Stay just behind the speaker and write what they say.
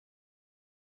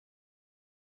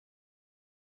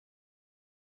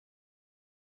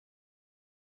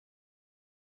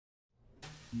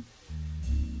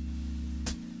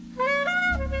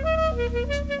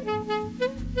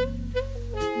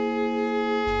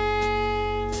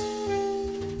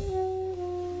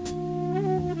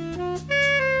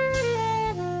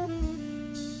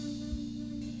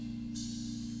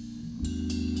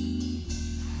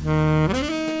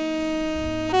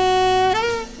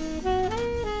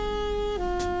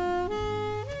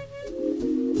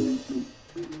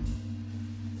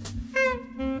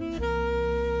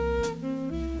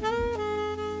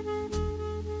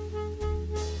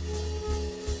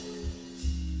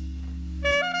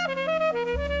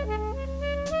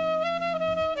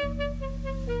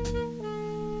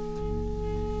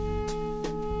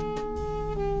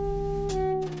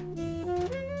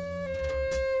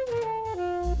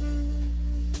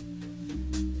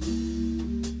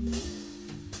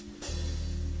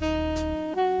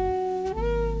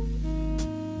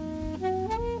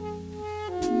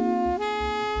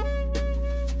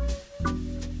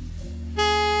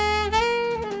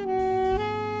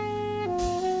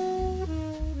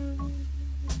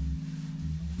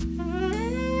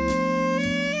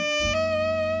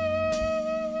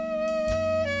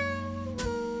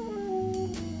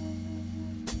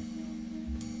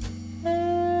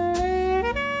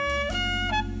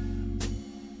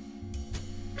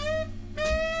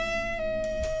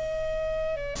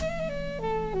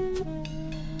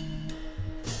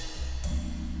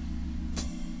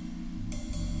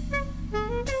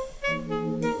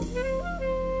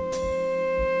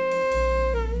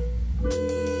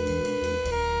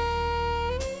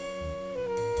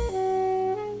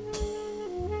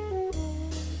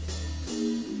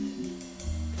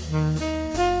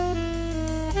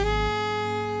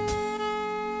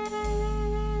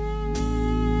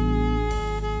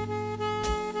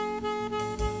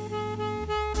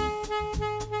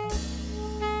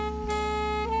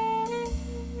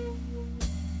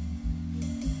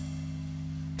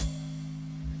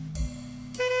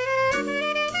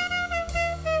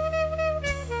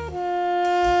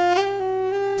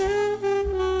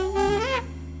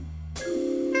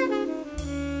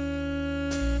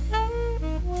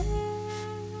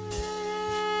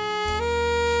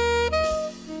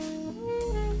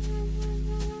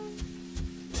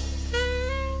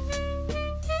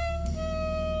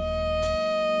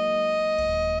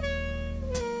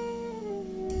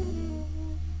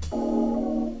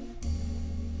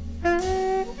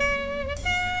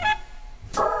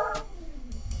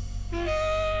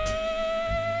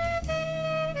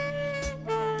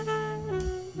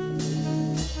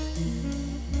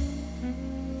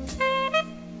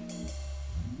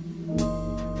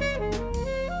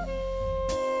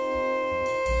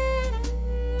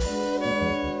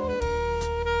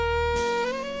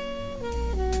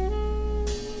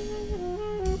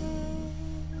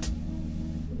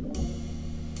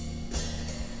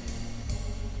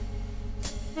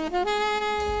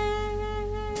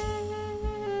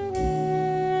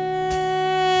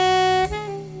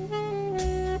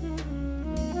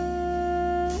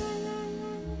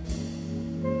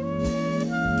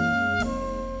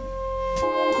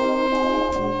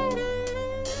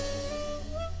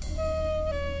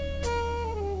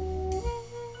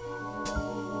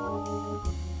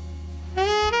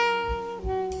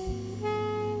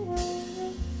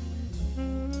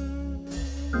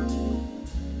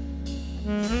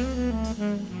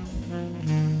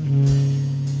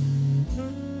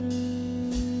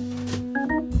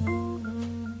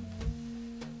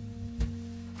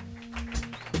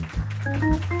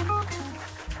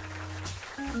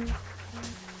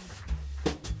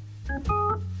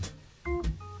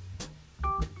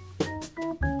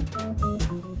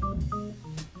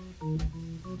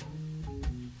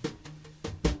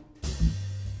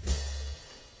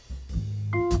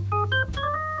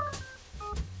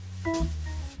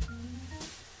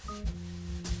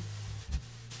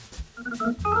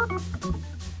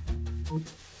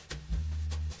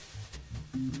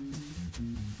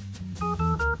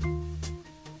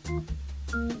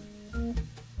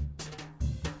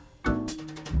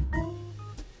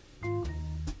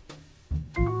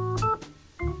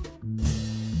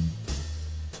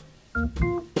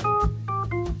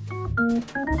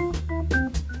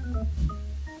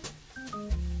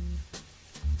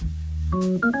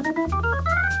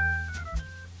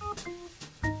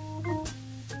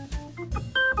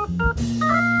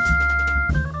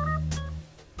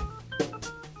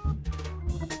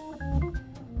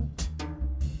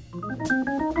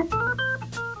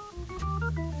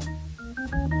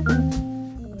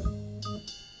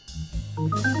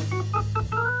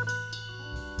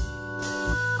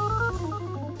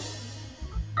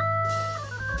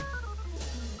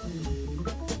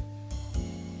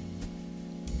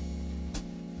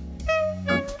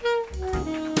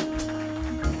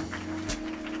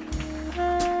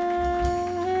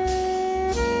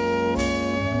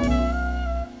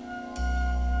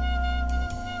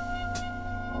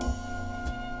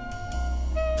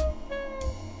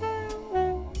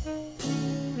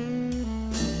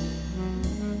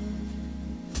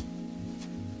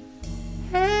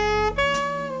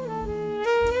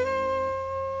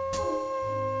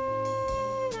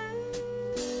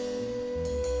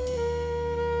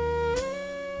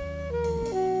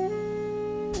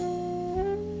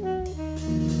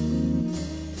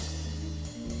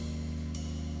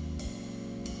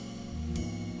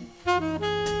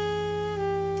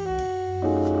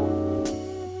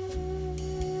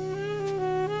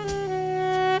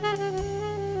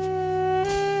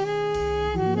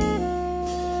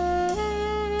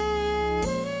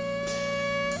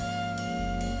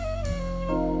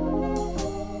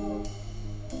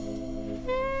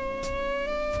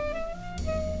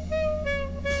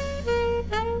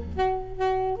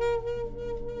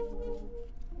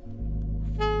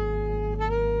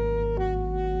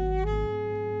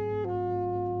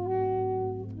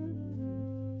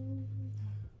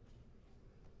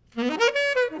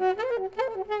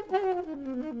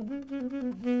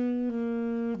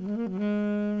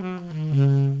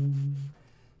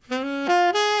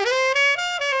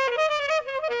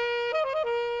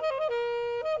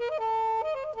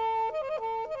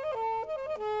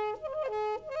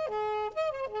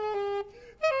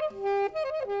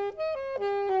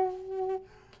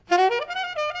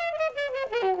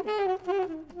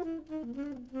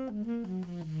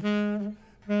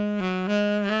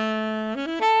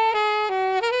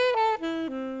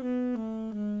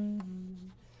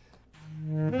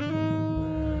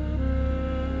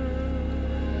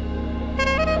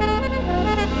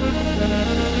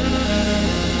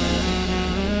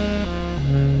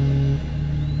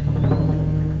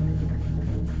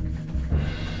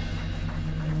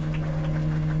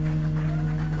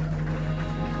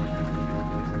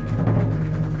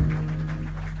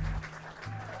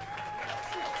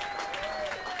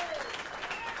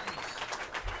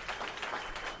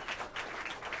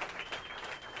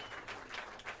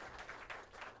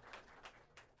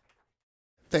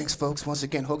Thanks, folks. Once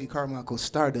again, Hoagie Carmichael,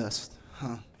 Stardust.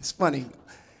 It's funny,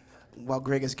 while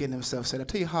Greg is getting himself set, I'll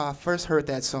tell you how I first heard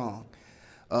that song.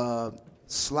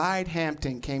 Slide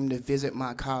Hampton came to visit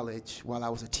my college while I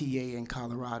was a TA in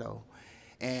Colorado.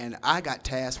 And I got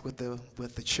tasked with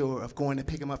the chore of going to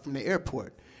pick him up from the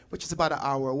airport, which is about an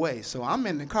hour away. So I'm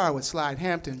in the car with Slide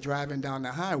Hampton driving down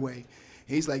the highway.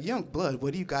 He's like, "Young blood,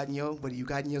 what do you got in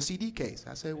your CD case?"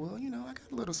 I said, "Well, I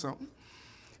got a little something."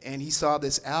 And he saw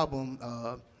this album,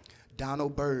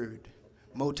 Donald Byrd,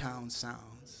 Motown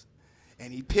Sounds.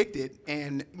 And he picked it,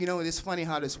 and it's funny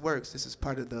how this works. This is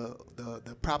part of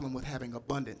the problem with having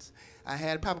abundance. I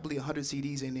had probably 100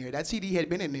 CDs in there. That CD had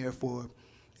been in there for,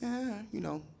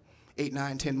 8,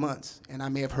 9, 10 months, and I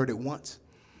may have heard it once.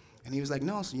 And he was like,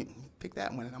 "No, so you pick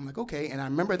that one." And I'm like, "Okay." And I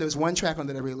remember there was one track on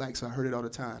that I really liked, so I heard it all the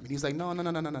time. And he's like, "No, no,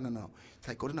 no, no, no, no, no, no. It's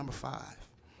like, go to number 5.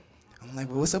 I'm like,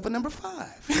 "Well, what's up with number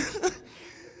 5?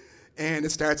 And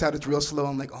it starts out, it's real slow.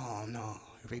 I'm like, "Oh, no,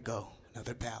 here we go,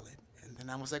 another ballad." And then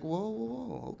I was like, whoa, whoa,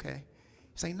 whoa, okay.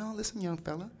 He's like, "No, listen, young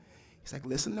fella." He's like,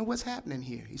 "Listen to what's happening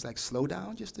here." He's like, "Slow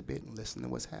down just a bit and listen to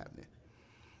what's happening."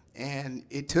 And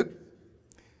it took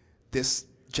this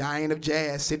giant of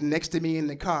jazz sitting next to me in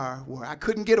the car where I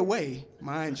couldn't get away,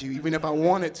 mind you, even if I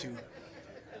wanted to.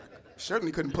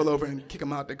 Certainly couldn't pull over and kick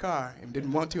him out the car and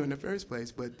didn't want to in the first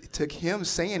place, but it took him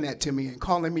saying that to me and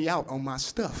calling me out on my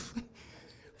stuff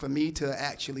for me to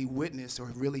actually witness or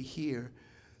really hear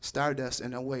Stardust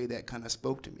in a way that kind of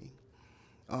spoke to me.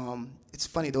 It's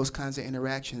funny, those kinds of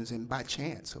interactions, and by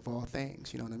chance of all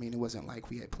things, you know what I mean? It wasn't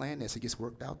like we had planned this, it just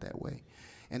worked out that way.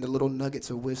 And the little nuggets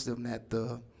of wisdom that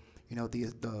the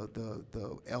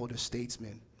elder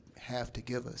statesmen have to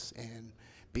give us, and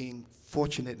being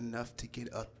fortunate enough to get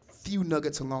a few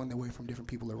nuggets along the way from different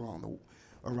people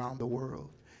around the world.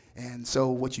 And so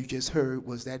what you just heard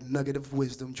was that nugget of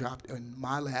wisdom dropped in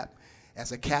my lap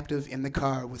as a captive in the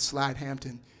car with Slide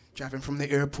Hampton driving from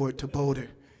the airport to Boulder.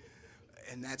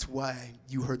 And that's why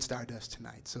you heard Stardust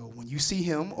tonight. So when you see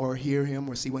him or hear him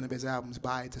or see one of his albums,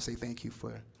 buy it to say thank you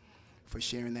for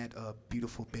sharing that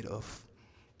beautiful bit of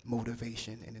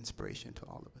motivation and inspiration to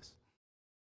all of us.